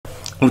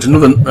On to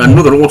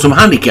another autumn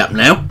handicap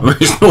now.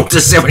 It's 0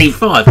 to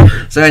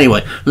 75. So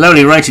anyway,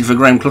 lowly rated for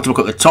Graham Clutterbuck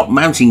at the top.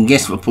 Mounting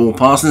Guest for Paul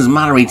Parsons.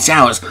 Mallory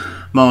Towers,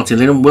 Martin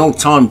Lidham. Well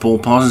timed Paul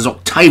Parsons.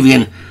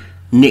 Octavian,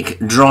 Nick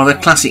Driver.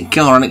 Classic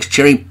car, Alex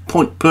Cherry.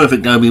 Point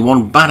perfect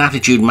Obi-Wan. Bad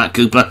attitude, Matt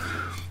Cooper.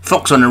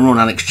 Fox on the run,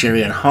 Alex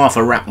Cherry. And half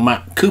a rack,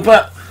 Matt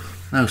Cooper.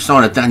 No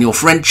sign of Daniel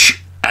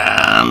French.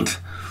 And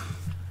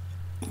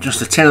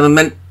just a 10 of them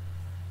then.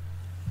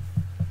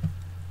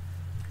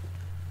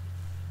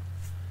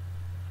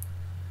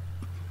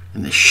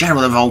 In the shadow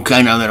of the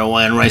volcano, they're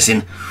away and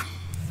racing.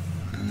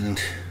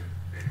 And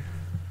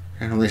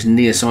on this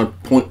near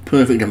side, Point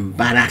Perfect and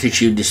Bad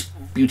Attitude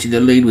disputed the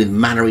lead with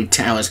Mallory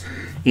Towers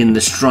in the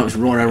stripes.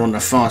 Right over on the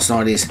far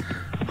side is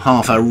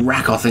half a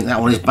rack. I think that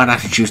one is Bad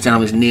Attitude's down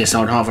on this near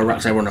side. Half a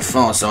rack's over on the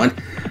far side.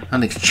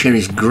 Alex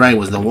Cherry's Grey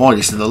was the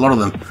widest of the lot of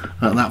them.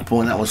 At that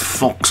point, that was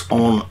Fox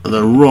on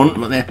the run.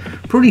 But they're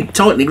pretty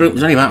tightly grouped.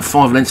 There's only about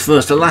 5 lengths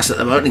first to last at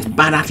the moment. It's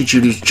Bad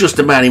Attitude who's just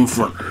about in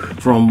front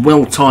from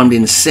Well Timed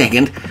in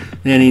second.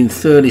 Then in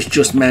third is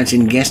Just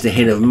Mountain Guest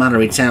ahead of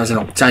Mallory Towers and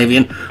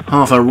Octavian.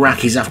 Half a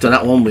rack is after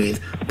that one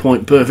with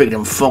Point Perfect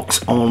and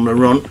Fox on the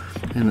run.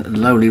 And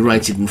lowly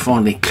rated and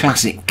finally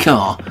Classic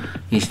Car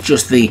is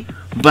just the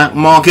back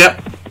marker.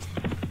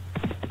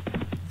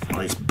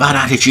 Well, it's Bad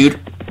Attitude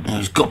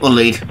who's got the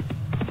lead.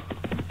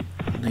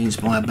 Leads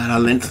by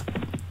about a length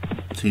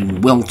to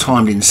Well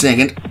Timed in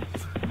second.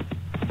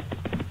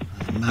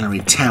 Mallory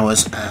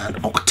Towers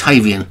and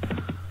Octavian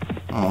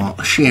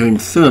are sharing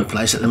third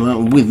place at the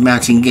moment with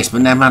Mountain Guest, but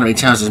now Mallory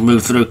Towers has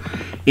moved through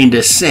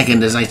into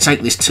second as they take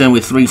this turn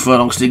with 3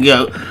 furlongs to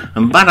go,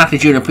 and Bad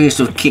Attitude appears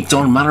to have kicked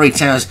on. Mallory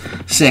Towers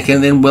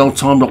second, then Well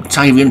Timed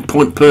Octavian.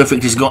 Point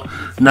Perfect has got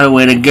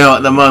nowhere to go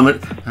at the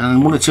moment,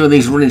 and 1 or 2 of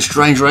these running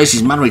strange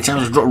races. Mallory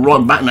Towers has dropped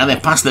right back now. They're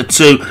past the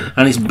 2,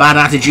 and it's Bad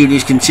Attitude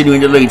who's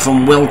continuing to lead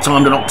from Well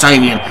Timed and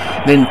Octavian.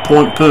 Then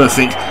Point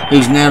Perfect,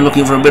 who's now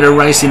looking for a bit of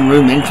racing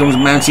room. Then comes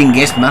Mountain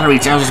Guest. Mallory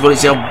Towers has got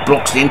itself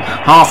boxed in.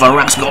 Half a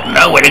rack's got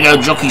nowhere to go.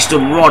 Jockey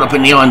stood right up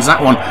in the irons.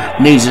 That one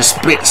needs a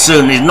split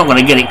soon. He's not going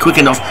to get it quick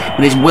enough.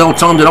 And it's Well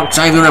Timed and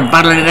Octavian are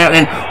battling it out.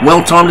 Then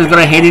Well Timed has got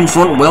a head in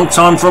front. Well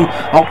Timed from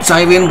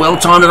Octavian. Well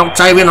Timed and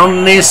Octavian on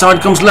the near side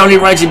comes lowly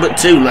rated, but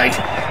too late.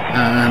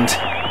 And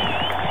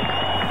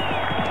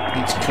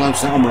it's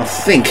close that one, but I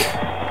think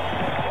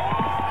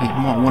it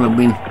might well have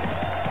been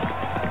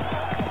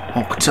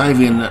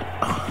Octavian that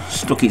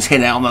stuck its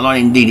head out on the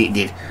line. Indeed it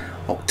did.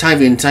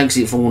 Octavian takes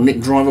it for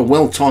Nick Driver.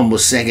 Well Timed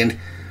was second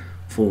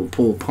for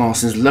Paul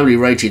Parsons. Lowly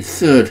rated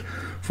third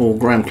for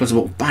Graham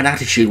Clutterbuck. Bad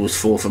Attitude was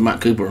fourth for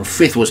Matt Cooper, and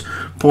fifth was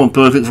Point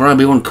Perfect for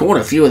Obi-Wan.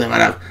 Quite a few of them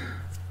had a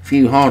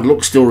few hard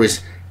luck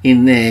stories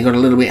in there. Got a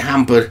little bit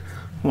hampered.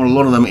 Well, a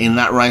lot of them in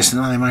that race,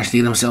 and they managed to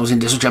get themselves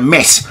into such a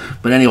mess.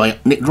 But anyway,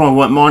 Nick Driver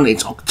won't mind.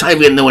 It's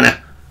Octavian the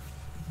winner.